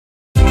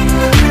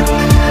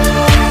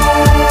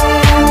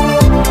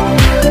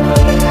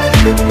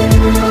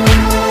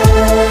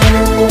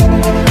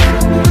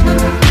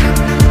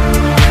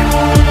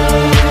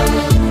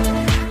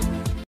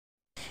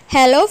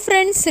Hello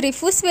friends,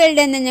 റിഫൂസ്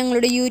world എന്ന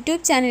ഞങ്ങളുടെ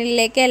YouTube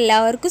ചാനലിലേക്ക്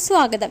എല്ലാവർക്കും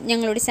സ്വാഗതം.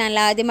 ഞങ്ങളുടെ ചാനൽ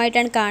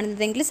ആദ്യമായിട്ടാണ്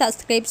കാണുന്നതെങ്കിൽ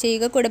സബ്സ്ക്രൈബ്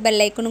ചെയ്യുക, കൂടെ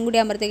ബെല്ലൈക്കണും കൂടി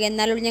അമർത്തുക.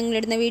 എന്നാലുള്ള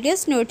ഞങ്ങളിടുന്ന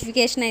വീഡിയോസ്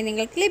നോട്ടിഫിക്കേഷനായി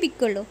നിങ്ങൾക്ക്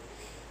ലഭിക്കുള്ളൂ.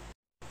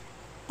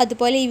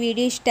 അതുപോലെ ഈ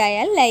വീഡിയോ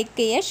ഇഷ്ടമായാൽ ലൈക്ക്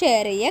ചെയ്യുക,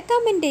 ഷെയർ ചെയ്യുക,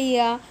 കമൻറ്റ്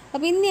ചെയ്യുക.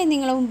 അപ്പോൾ ഇന്ന് ഞാൻ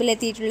നിങ്ങളുടെ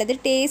മുമ്പിലെത്തിയിട്ടുള്ളത്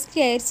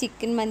ടേസ്റ്റിയായ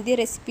ചിക്കൻ മന്തി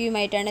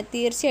റെസിപ്പിയുമായിട്ടാണ്.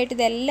 തീർച്ചയായിട്ടും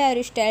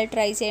ഇതെല്ലാവരും ഇഷ്ടമായി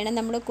ട്രൈ ചെയ്യണം.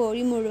 നമ്മൾ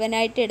കോഴി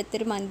മുഴുവനായിട്ട്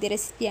എടുത്തൊരു മന്തി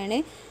റെസിപ്പിയാണ്.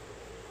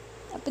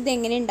 അപ്പോൾ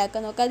ഇതെങ്ങനെ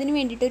ഉണ്ടാക്കാൻ നോക്കാം. അതിന്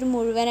വേണ്ടിയിട്ട് ഒരു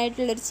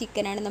മുഴുവനായിട്ടുള്ളൊരു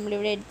ചിക്കനാണ്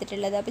നമ്മളിവിടെ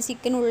എടുത്തിട്ടുള്ളത്. അപ്പോൾ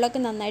ചിക്കൻ ഉള്ളൊക്കെ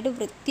നന്നായിട്ട്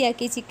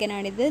വൃത്തിയാക്കിയ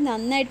ചിക്കനാണിത്.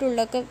 നന്നായിട്ട്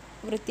ഉള്ളൊക്കെ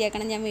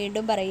വൃത്തിയാക്കണം, ഞാൻ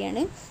വീണ്ടും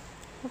പറയുകയാണ്.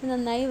 അപ്പോൾ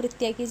നന്നായി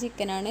വൃത്തിയാക്കിയ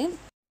ചിക്കനാണ്.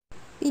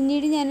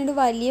 പിന്നീട് ഞാനൊരു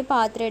വലിയ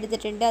പാത്രം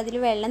എടുത്തിട്ടുണ്ട്. അതിൽ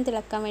വെള്ളം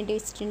തിളക്കാൻ വേണ്ടി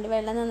വെച്ചിട്ടുണ്ട്.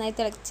 വെള്ളം നന്നായി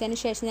തിളച്ചതിന്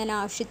ശേഷം ഞാൻ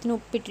ആവശ്യത്തിന്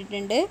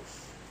ഉപ്പിട്ടിട്ടുണ്ട്.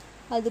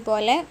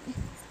 അതുപോലെ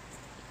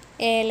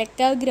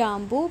ഏലക്ക,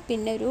 ഗ്രാമ്പൂ,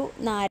 പിന്നെ ഒരു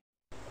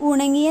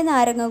ഉണങ്ങിയ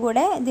നാരങ്ങ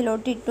കൂടെ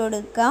ഇതിലോട്ട് ഇട്ട്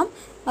കൊടുക്കാം.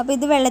 അപ്പോൾ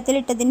ഇത്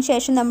വെള്ളത്തിലിട്ടതിന്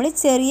ശേഷം നമ്മൾ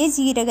ചെറിയ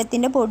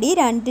ജീരകത്തിൻ്റെ പൊടി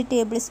 2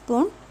 ടേബിൾ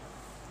സ്പൂൺ,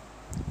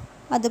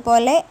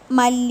 അതുപോലെ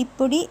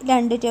മല്ലിപ്പൊടി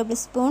 2 ടേബിൾ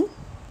സ്പൂൺ,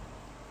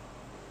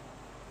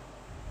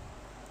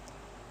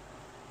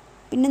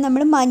 പിന്നെ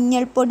നമ്മൾ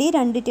മഞ്ഞൾപ്പൊടി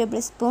 2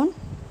 ടേബിൾ സ്പൂൺ,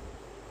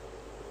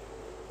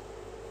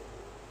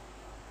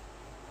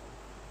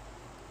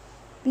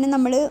 പിന്നെ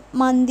നമ്മൾ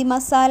മന്തി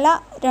മസാല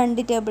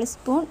 2 ടേബിൾ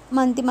സ്പൂൺ.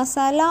 മന്തി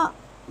മസാല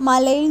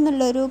മലയിൽ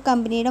നിന്നുള്ളൊരു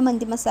കമ്പനിയുടെ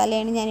മന്തി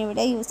മസാലയാണ്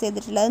ഞാനിവിടെ യൂസ്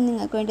ചെയ്തിട്ടുള്ളത്.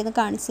 നിങ്ങൾക്ക് വേണ്ടി ഒന്ന്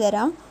കാണിച്ചു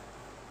തരാം.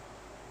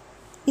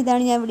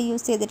 ഇതാണ് ഞാൻ ഇവിടെ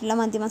യൂസ് ചെയ്തിട്ടുള്ള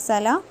മന്തി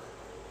മസാല.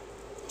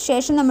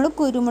 ശേഷം നമ്മൾ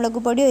കുരുമുളക്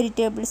പൊടി 1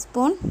 ടേബിൾ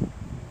സ്പൂൺ.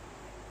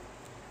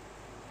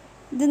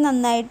 ഇത്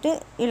നന്നായിട്ട്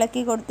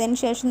ഇളക്കി കൊടുത്തതിന്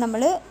ശേഷം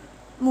നമ്മൾ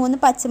 3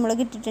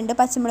 പച്ചമുളക് ഇട്ടിട്ടുണ്ട്.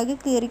 പച്ചമുളക്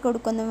കീറി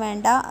കൊടുക്കൊന്നും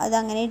വേണ്ട,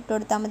 അതങ്ങനെ ഇട്ട്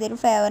കൊടുത്താൽ മതി, ഒരു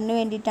ഫ്ലേവറിന്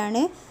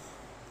വേണ്ടിയിട്ടാണ്.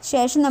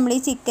 ശേഷം നമ്മൾ ഈ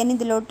ചിക്കൻ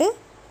ഇതിലോട്ട്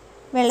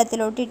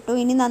വെള്ളത്തിലോട്ട് ഇട്ടു.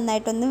 ഇനി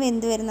നന്നായിട്ടൊന്ന്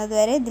വെന്ത് വരുന്നത്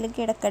വരെ ഇതിൽ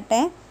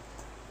കിടക്കട്ടെ.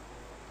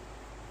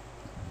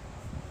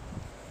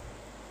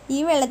 ഈ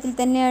വെള്ളത്തിൽ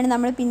തന്നെയാണ്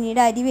നമ്മൾ പിന്നീട്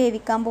അരി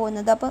വേവിക്കാൻ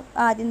പോകുന്നത്. അപ്പോൾ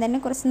ആദ്യം തന്നെ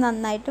കുറച്ച്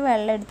നന്നായിട്ട്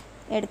വെള്ളം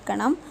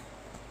എടുക്കണം.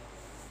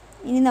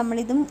 ഇനി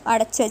നമ്മളിതും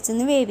അടച്ചു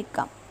വെച്ചൊന്ന്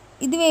വേവിക്കാം.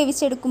 ഇത്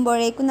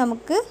വേവിച്ചെടുക്കുമ്പോഴേക്കും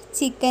നമുക്ക്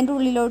ചിക്കൻ്റെ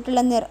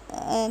ഉള്ളിലോട്ടുള്ള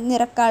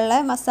നിറക്കാനുള്ള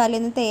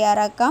മസാലയൊന്ന്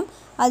തയ്യാറാക്കാം.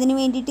 അതിന്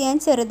വേണ്ടിയിട്ട് ഞാൻ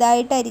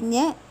ചെറുതായിട്ട് അരിഞ്ഞ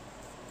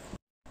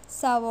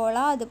സവോള,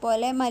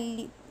 അതുപോലെ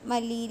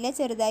മല്ലിയില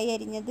ചെറുതായി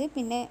അരിഞ്ഞത്,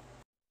 പിന്നെ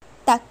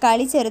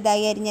തക്കാളി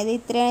ചെറുതായി അരിഞ്ഞത്,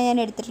 ഇത്രയാണ് ഞാൻ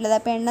എടുത്തിട്ടുള്ളത്.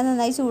 അപ്പോൾ എണ്ണ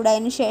നന്നായി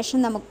ചൂടായതിന്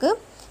ശേഷം നമുക്ക്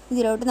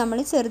ഇതിലോട്ട് നമ്മൾ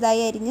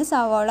ചെറുതായി അരിഞ്ഞ്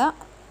സവോള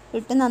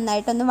ഇട്ട്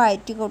നന്നായിട്ടൊന്ന്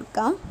വഴറ്റി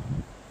കൊടുക്കാം.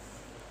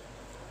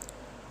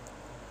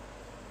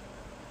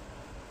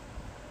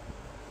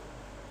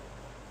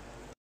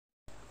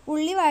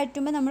 ഉള്ളി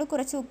വഴറ്റുമ്പോൾ നമ്മൾ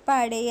കുറച്ച് ഉപ്പ്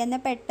ആഡ് ചെയ്യുക,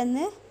 എന്നാൽ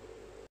പെട്ടെന്ന്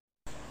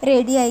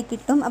റെഡിയായി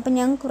കിട്ടും. അപ്പം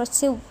ഞാൻ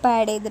കുറച്ച് ഉപ്പ്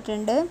ആഡ്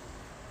ചെയ്തിട്ടുണ്ട്.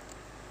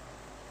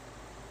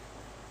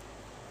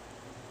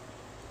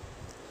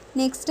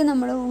 നെക്സ്റ്റ്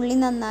നമ്മൾ ഉള്ളി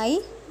നന്നായി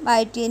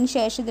വഴറ്റിയതിന്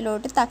ശേഷം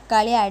ഇതിലോട്ട്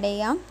തക്കാളി ആഡ്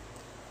ചെയ്യാം.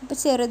 അപ്പോൾ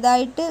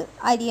ചെറുതായിട്ട്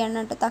അരിയണം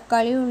കേട്ടോ,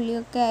 തക്കാളി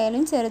ഉള്ളിയൊക്കെ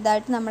ആയാലും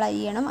ചെറുതായിട്ട് നമ്മൾ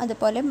അരിയണം.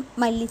 അതുപോലെ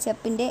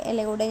മല്ലിച്ചപ്പിൻ്റെ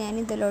ഇല കൂടെ ഞാൻ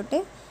ഇതിലോട്ട്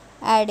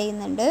ആഡ്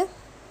ചെയ്യുന്നുണ്ട്.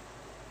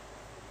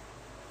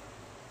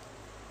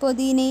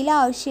 പുതിനയിൽ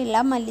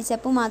ആവശ്യമില്ല,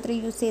 മല്ലിച്ചപ്പ് മാത്രം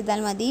യൂസ്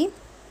ചെയ്താൽ മതി.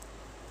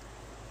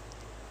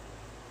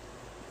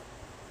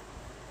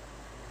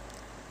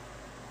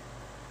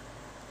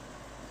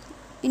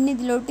 പിന്നെ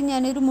ഇതിലോട്ട്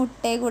ഞാനൊരു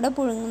മുട്ടയെ കൂടെ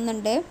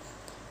പുഴുങ്ങുന്നുണ്ട്.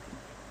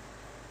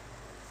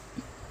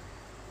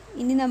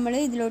 ഇനി നമ്മൾ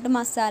ഇതിലോട്ട്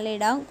മസാല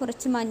ഇടാം.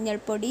 കുറച്ച്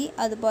മഞ്ഞൾപ്പൊടി,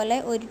 അതുപോലെ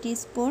 1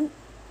 ടീസ്പൂൺ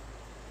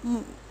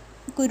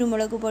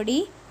കുരുമുളക് പൊടി,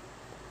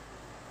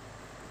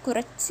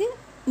 കുറച്ച്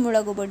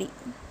മുളക് പൊടി.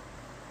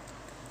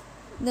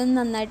 ഇതൊന്ന്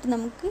നന്നായിട്ട്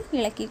നമുക്ക്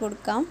ഇളക്കി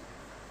കൊടുക്കാം.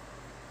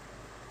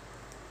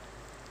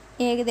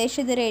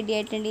 ഏകദേശം ഇത് റെഡി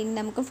ആയിട്ടുണ്ട്. ഇനി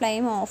നമുക്ക്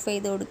ഫ്ലെയിം ഓഫ്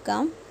ചെയ്ത്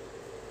കൊടുക്കാം.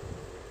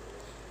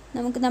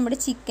 നമുക്ക് നമ്മുടെ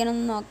ചിക്കൻ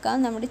ഒന്ന് നോക്കാം.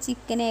 നമ്മുടെ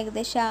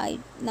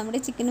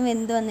ചിക്കൻ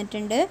വെന്ത്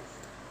വന്നിട്ടുണ്ട്.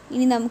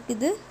 ഇനി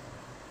നമുക്കിത്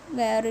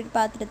വേറൊരു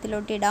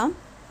പാത്രത്തിലോട്ട് ഇടാം.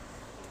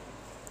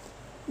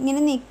 ഇങ്ങനെ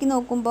നെക്കി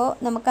നോക്കുമ്പോൾ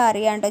നമുക്ക്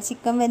അറിയാം കേട്ടോ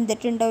ചിക്കൻ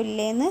വെന്തിട്ടുണ്ടോ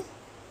ഇല്ലേന്ന്.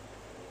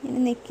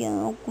 ഇങ്ങനെ നെക്കി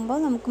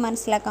നോക്കുമ്പോൾ നമുക്ക്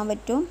മനസ്സിലാക്കാൻ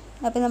പറ്റും.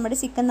 അപ്പോൾ നമ്മുടെ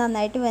ചിക്കൻ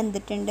നന്നായിട്ട്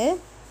വെന്തിട്ടുണ്ട്.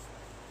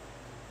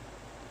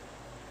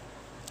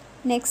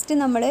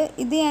 നെക്സ്റ്റ്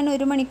ഇത് ഞാൻ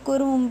 1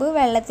 മണിക്കൂർ മുമ്പ്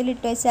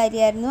വെള്ളത്തിലിട്ട് വെച്ച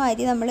അരിയായിരുന്നു.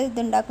 അരി നമ്മൾ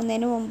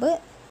ഇതുണ്ടാക്കുന്നതിന് മുമ്പ്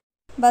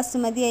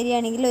ബസുമതി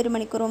അരിയാണെങ്കിൽ 1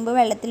 മണിക്കൂർ മുമ്പ്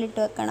വെള്ളത്തിലിട്ട്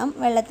വെക്കണം.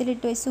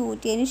 വെള്ളത്തിലിട്ട് വെച്ച്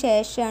ഊറ്റിയതിന്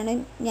ശേഷമാണ്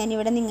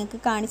ഞാനിവിടെ നിങ്ങൾക്ക്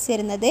കാണിച്ചു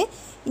തരുന്നത്.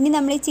 ഇനി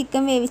നമ്മൾ ഈ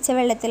ചിക്കൻ വേവിച്ച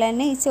വെള്ളത്തിൽ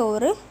തന്നെ ഈ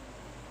ചോറ്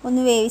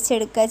ഒന്ന്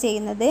വേവിച്ചെടുക്കുക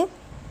ചെയ്യുന്നത്.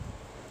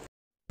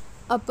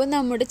 അപ്പോൾ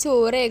നമ്മുടെ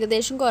ചോറ്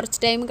ഏകദേശം കുറച്ച്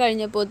ടൈം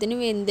കഴിഞ്ഞപ്പോഴത്തേന്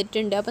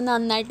വെന്തിട്ടുണ്ട്. അപ്പോൾ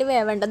നന്നായിട്ട്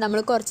വേവണ്ട,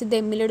 നമ്മൾ കുറച്ച്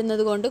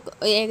ദമ്മിലിടുന്നത് കൊണ്ട്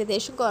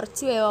ഏകദേശം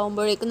കുറച്ച്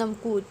വേവാകുമ്പോഴേക്കും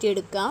നമുക്ക്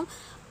ഊറ്റിയെടുക്കാം.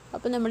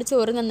 അപ്പോൾ നമ്മുടെ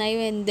ചോറ് നന്നായി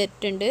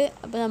വെന്തിട്ടുണ്ട്.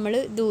 അപ്പോൾ നമ്മൾ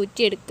ഇത്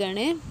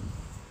ഊറ്റിയെടുക്കുകയാണ്.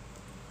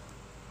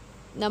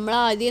 നമ്മൾ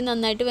ആദ്യം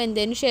നന്നായിട്ട്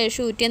വെന്തതിന്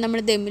ശേഷം ഊറ്റിയാൽ നമ്മൾ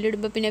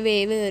ദമ്മിലിടുമ്പോൾ പിന്നെ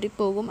വേവ്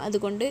ഏറിപ്പോകും.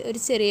 അതുകൊണ്ട് ഒരു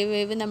ചെറിയ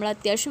വേവ്, നമ്മൾ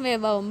അത്യാവശ്യം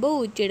വേവാകുമ്പോൾ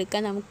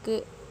ഊറ്റിയെടുക്കാം. നമുക്ക്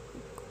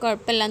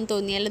കുഴപ്പമില്ലാന്ന്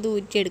തോന്നിയാൽ അത്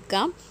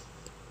ഊറ്റിയെടുക്കാം.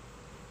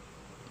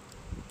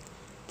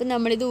 അപ്പോൾ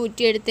നമ്മളിത്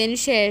ഊറ്റിയെടുത്തതിന്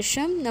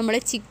ശേഷം നമ്മൾ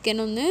ചിക്കൻ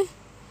ഒന്ന്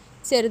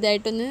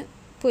ചെറുതായിട്ടൊന്ന്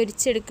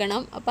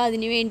പൊരിച്ചെടുക്കണം. അപ്പോൾ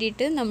അതിന്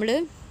വേണ്ടിയിട്ട് നമ്മൾ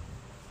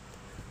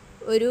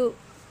ഒരു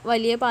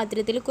വലിയ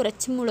പാത്രത്തിൽ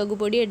കുറച്ച് മുളക്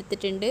പൊടി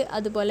എടുത്തിട്ടുണ്ട്,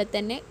 അതുപോലെ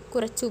തന്നെ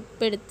കുറച്ച്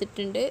ഉപ്പ്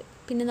എടുത്തിട്ടുണ്ട്.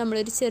 പിന്നെ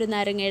നമ്മളൊരു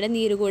ചെറുനാരങ്ങയുടെ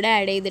നീര് കൂടെ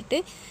ആഡ് ചെയ്തിട്ട്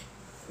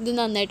ഇത്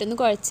നന്നായിട്ടൊന്ന്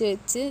കുഴച്ച്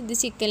വെച്ച് ഇത്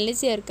ചിക്കനിൽ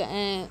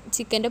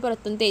ചിക്കൻ്റെ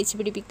പുറത്തൊന്ന് തേച്ച്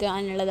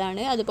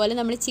പിടിപ്പിക്കാനുള്ളതാണ്. അതുപോലെ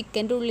നമ്മൾ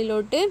ചിക്കൻ്റെ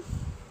ഉള്ളിലോട്ട്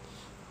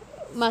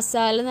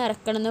മസാല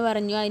നിറക്കണം എന്ന്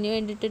പറഞ്ഞു. അതിന്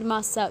വേണ്ടിയിട്ടൊരു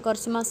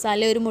കുറച്ച്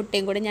മസാല ഒരു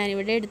മുട്ടയും കൂടെ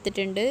ഞാനിവിടെ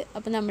എടുത്തിട്ടുണ്ട്.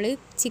 അപ്പോൾ നമ്മൾ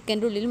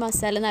ചിക്കൻ്റെ ഉള്ളിൽ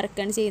മസാല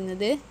നിറക്കുകയാണ്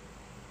ചെയ്യുന്നത്.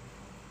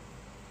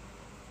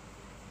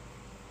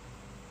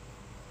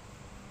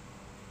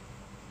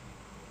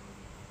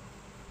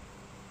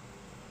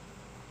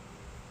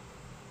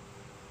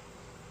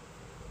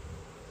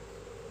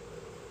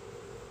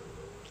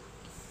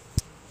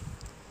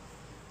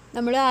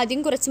 നമ്മൾ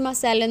ആദ്യം കുറച്ച്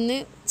മസാല ഒന്ന്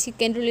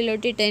ചിക്കൻ്റെ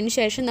ഉള്ളിലോട്ട് ഇട്ടതിന്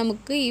ശേഷം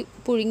നമുക്ക് ഈ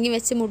പുഴുങ്ങി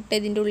വെച്ച മുട്ട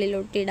ഇതിൻ്റെ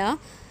ഉള്ളിലോട്ട് ഇടാം.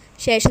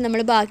 ശേഷം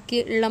നമ്മൾ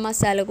ബാക്കിയുള്ള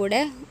മസാല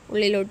കൂടെ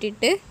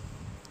ഉള്ളിലോട്ടിട്ട്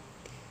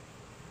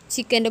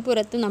ചിക്കൻ്റെ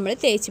പുറത്ത് നമ്മൾ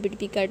തേച്ച്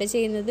പിടിപ്പിക്കുകയാണ്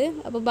ചെയ്യുന്നത്.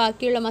 അപ്പോൾ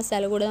ബാക്കിയുള്ള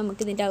മസാല കൂടെ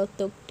നമുക്ക് ഇതിൻ്റെ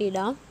അകത്തോട്ട്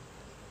ഇടാം.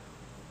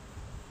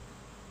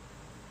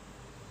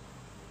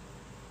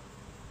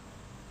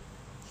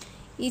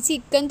 ഈ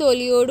ചിക്കൻ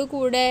തൊലിയോട്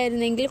കൂടെ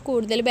ആയിരുന്നെങ്കിൽ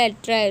കൂടുതൽ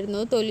ബെറ്റർ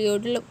ആയിരുന്നു.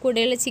 തൊലിയോട്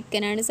കൂടെയുള്ള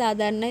ചിക്കനാണ്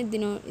സാധാരണ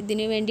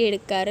ഇതിന് വേണ്ടി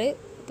എടുക്കാറ്.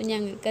 അപ്പം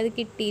ഞങ്ങൾക്കത്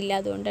കിട്ടിയില്ല,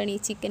 അതുകൊണ്ടാണ് ഈ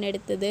ചിക്കൻ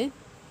എടുത്തത്.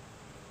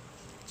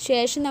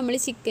 ശേഷം നമ്മൾ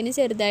ചിക്കന്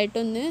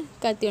ചെറുതായിട്ടൊന്ന്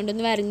കത്തി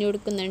കൊണ്ടൊന്ന് വരഞ്ഞു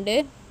കൊടുക്കുന്നുണ്ട്.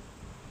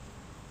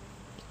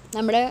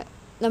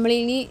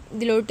 നമ്മളിനി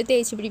ഇതിലോട്ട്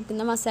തേച്ച്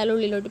പിടിക്കുന്ന മസാല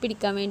ഉള്ളിലോട്ട്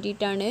പിടിക്കാൻ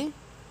വേണ്ടിയിട്ടാണ്.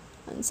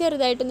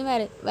 ചെറുതായിട്ടൊന്ന്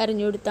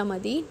വരഞ്ഞു കൊടുത്താൽ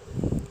മതി.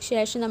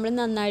 ശേഷം നമ്മൾ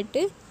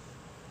നന്നായിട്ട്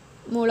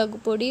മുളക്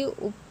പൊടി,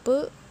 ഉപ്പ്,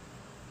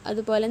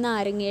 അതുപോലെ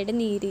നാരങ്ങയുടെ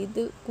നീര്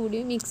ഇത് കൂടി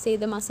മിക്സ്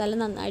ചെയ്ത മസാല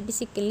നന്നായിട്ട്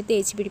ചിക്കനിൽ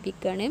തേച്ച്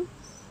പിടിപ്പിക്കുകയാണ്.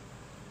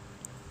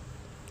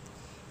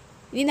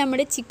 ഇനി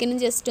നമ്മുടെ ചിക്കനും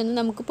ജസ്റ്റ് ഒന്ന്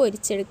നമുക്ക്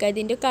പൊരിച്ചെടുക്കാം.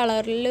 ഇതിൻ്റെ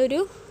കളറിലൊരു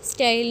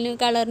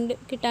കളറിന്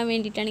കിട്ടാൻ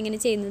വേണ്ടിയിട്ടാണ് ഇങ്ങനെ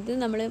ചെയ്യുന്നത്.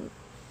 നമ്മൾ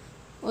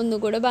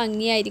ഒന്നുകൂടെ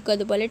ഭംഗിയായിരിക്കും,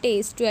 അതുപോലെ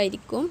ടേസ്റ്റും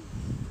ആയിരിക്കും.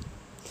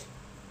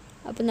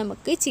 അപ്പോൾ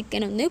നമുക്ക്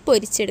ചിക്കൻ ഒന്ന്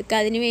പൊരിച്ചെടുക്കാം.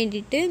 അതിന്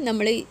വേണ്ടിയിട്ട്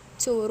നമ്മൾ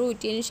ചോറ്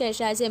ഊറ്റിയതിന്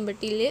ശേഷം ആ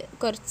ചെമ്പട്ടി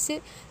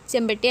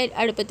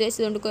അടുപ്പത്ത്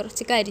വെച്ചതുകൊണ്ട്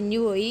കുറച്ച്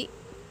കരിഞ്ഞു പോയി.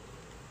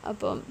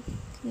 അപ്പം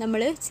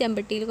നമ്മൾ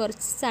ചെമ്പട്ടിയിൽ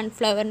കുറച്ച്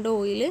സൺഫ്ലവറിൻ്റെ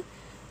ഓയിൽ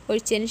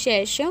ഒഴിച്ചതിന്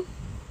ശേഷം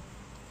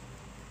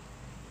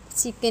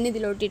ചിക്കൻ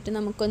ഇതിലോട്ടിട്ട്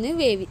നമുക്കൊന്ന്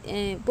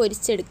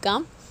പൊരിച്ചെടുക്കാം.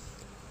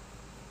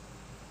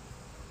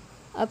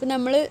 അപ്പോൾ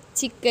നമ്മൾ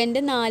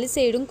ചിക്കൻ്റെ 4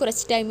 സൈഡും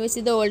കുറച്ച് ടൈം വെച്ച്,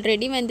 ഇത്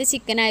ഓൾറെഡി വെന്ത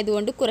ചിക്കൻ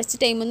ആയതുകൊണ്ട് കുറച്ച്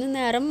ടൈമൊന്ന്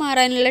നിറം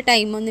മാറാനുള്ള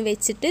ടൈമൊന്ന്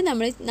വെച്ചിട്ട്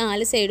നമ്മൾ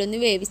 4 സൈഡൊന്ന്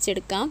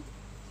വേവിച്ചെടുക്കാം.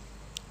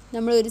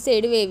 നമ്മൾ ഒരു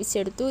സൈഡ്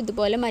വേവിച്ചെടുത്തു.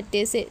 ഇതുപോലെ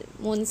മറ്റേ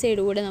 3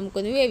 സൈഡ് കൂടെ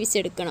നമുക്കൊന്ന്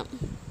വേവിച്ചെടുക്കണം.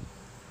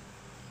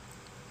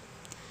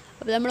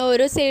 അപ്പോൾ നമ്മൾ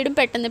ഓരോ സൈഡും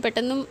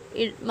പെട്ടെന്ന്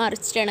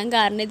മറിച്ചിടണം,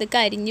 കാരണം ഇത്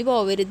കരിഞ്ഞു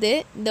പോവരുത്.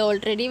 ഇത്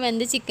ഓൾറെഡി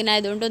വെന്ത ചിക്കൻ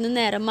ആയതുകൊണ്ട് ഒന്ന്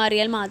നിറം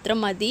മാറിയാൽ മാത്രം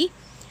മതി.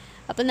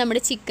 അപ്പം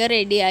നമ്മുടെ ചിക്കൻ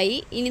റെഡിയായി.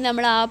 ഇനി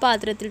നമ്മൾ ആ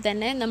പാത്രത്തിൽ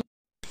തന്നെ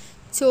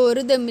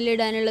ചോറ്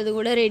ദമ്മിലിടാനുള്ളത്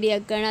കൂടെ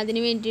റെഡിയാക്കുകയാണ്. അതിന്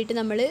വേണ്ടിയിട്ട്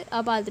നമ്മൾ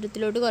ആ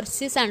പാത്രത്തിലോട്ട്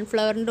കുറച്ച്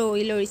സൺഫ്ലവറിൻ്റെ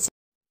ഓയിൽ ഒഴിച്ച്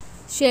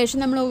ശേഷം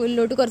നമ്മൾ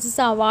ഓയിലിലോട്ട് കുറച്ച്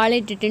സവാള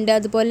ഇട്ടിട്ടുണ്ട്,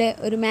 അതുപോലെ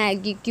ഒരു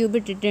മാഗി ക്യൂബ്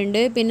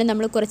ഇട്ടിട്ടുണ്ട്. പിന്നെ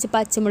നമ്മൾ കുറച്ച്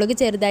പച്ചമുളക്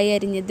ചെറുതായി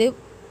അരിഞ്ഞത്,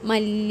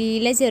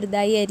 മല്ലിയില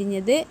ചെറുതായി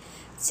അരിഞ്ഞത്,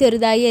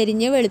 ചെറുതായി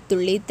അരിഞ്ഞ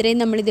വെളുത്തുള്ളി, ഇത്രയും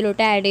നമ്മൾ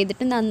ഇതിലോട്ട് ആഡ്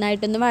ചെയ്തിട്ട്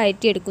നന്നായിട്ടൊന്ന്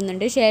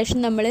വഴറ്റിയെടുക്കുന്നുണ്ട്. ശേഷം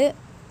നമ്മൾ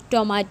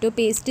ടൊമാറ്റോ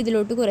പേസ്റ്റ്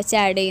ഇതിലോട്ട് കുറച്ച്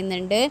ആഡ്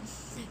ചെയ്യുന്നുണ്ട്.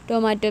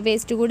 ടൊമാറ്റോ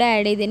പേസ്റ്റ് കൂടെ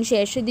ആഡ് ചെയ്തതിന്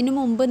ശേഷം ഇതിന്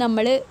മുമ്പ്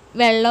നമ്മൾ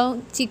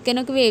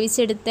ചിക്കനൊക്കെ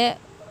വേവിച്ചെടുത്ത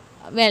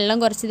വെള്ളം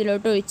കുറച്ച്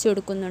ഇതിലോട്ട് ഒഴിച്ചു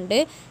കൊടുക്കുന്നുണ്ട്.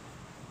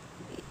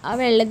 ആ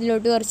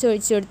വെള്ളത്തിലോട്ട് കുറച്ച്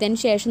ഒഴിച്ചു കൊടുത്തതിന്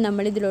ശേഷം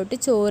നമ്മൾ ഇതിലോട്ട്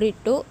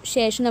ചോറിട്ടു.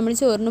 ശേഷം നമ്മൾ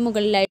ചോറിന്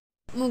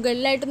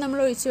മുകളിലായിട്ട് നമ്മൾ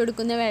ഒഴിച്ചു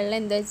കൊടുക്കുന്ന വെള്ളം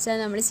എന്താ വെച്ചാൽ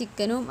നമ്മൾ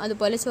ചിക്കനും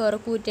അതുപോലെ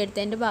ചോറൊക്കെ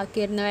ഊറ്റിയെടുത്തതിൻ്റെ ബാക്കി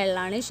വരുന്ന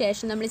വെള്ളമാണ്.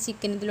 ശേഷം നമ്മൾ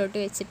ചിക്കൻ ഇതിലോട്ട്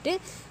വെച്ചിട്ട്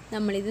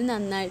നമ്മളിത്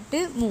നന്നായിട്ട്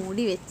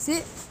മൂടി വെച്ച്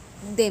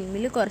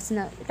ദമ്മിൽ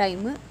കുറച്ച്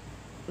ടൈം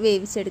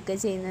വേവിച്ചെടുക്കുക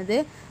ചെയ്യുന്നത്.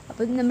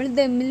 അപ്പോൾ നമ്മൾ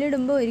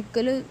ദമ്മിലിടുമ്പോൾ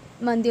ഒരിക്കലും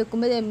മന്തി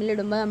വെക്കുമ്പോൾ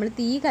ദമ്മിലിടുമ്പോൾ നമ്മൾ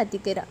തീ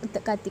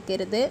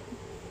കത്തിക്കരുത്.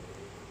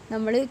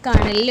 നമ്മൾ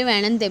കണലിൽ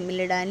വേണം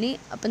ദമ്മിലിടാൻ.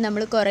 അപ്പം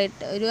നമ്മൾ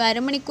ഒരു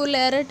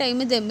അരമണിക്കൂറിലേറെ ടൈം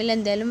ദമ്മിൽ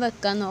എന്തായാലും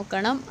വെക്കാൻ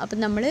നോക്കണം. അപ്പം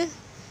നമ്മൾ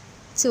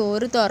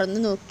ചോറ് തുറന്ന്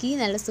നോക്കി,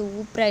 നല്ല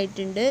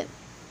സൂപ്പറായിട്ടുണ്ട്.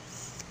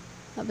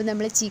 അപ്പം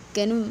നമ്മൾ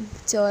ചിക്കനും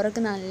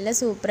ചോറൊക്കെ നല്ല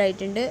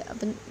സൂപ്പറായിട്ടുണ്ട്.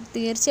 അപ്പം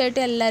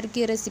തീർച്ചയായിട്ടും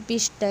എല്ലാവർക്കും ഈ റെസിപ്പി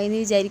ഇഷ്ടമായി എന്ന്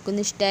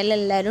വിചാരിക്കുന്നു. ഇഷ്ടമായാലും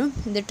എല്ലാവരും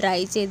ഇത്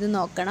ട്രൈ ചെയ്ത്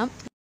നോക്കണം.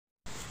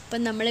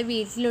 അപ്പം നമ്മളെ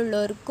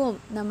വീട്ടിലുള്ളവർക്കും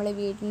നമ്മളെ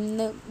വീട്ടിൽ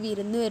നിന്ന്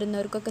വിരുന്ന്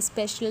വരുന്നവർക്കൊക്കെ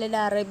സ്പെഷ്യൽ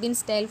അറേബ്യൻ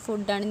സ്റ്റൈൽ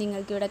ഫുഡാണ്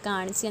നിങ്ങൾക്കിവിടെ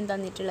കാണിച്ച് ഞാൻ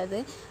തന്നിട്ടുള്ളത്.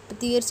 അപ്പോൾ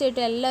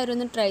തീർച്ചയായിട്ടും എല്ലാവരും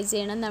ഒന്ന് ട്രൈ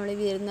ചെയ്യണം. നമ്മളെ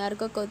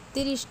വിരുന്നുകാർക്കൊക്കെ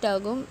ഒത്തിരി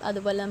ഇഷ്ടമാകും,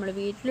 അതുപോലെ നമ്മുടെ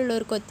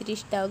വീട്ടിലുള്ളവർക്ക് ഒത്തിരി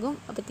ഇഷ്ടമാകും.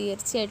 അപ്പോൾ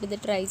തീർച്ചയായിട്ടും ഇത്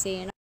ട്രൈ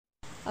ചെയ്യണം.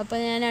 അപ്പോൾ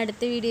ഞാൻ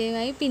അടുത്ത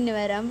വീഡിയോയുമായി പിന്നെ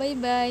വരാം. Bye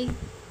bye.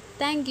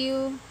 Thank you.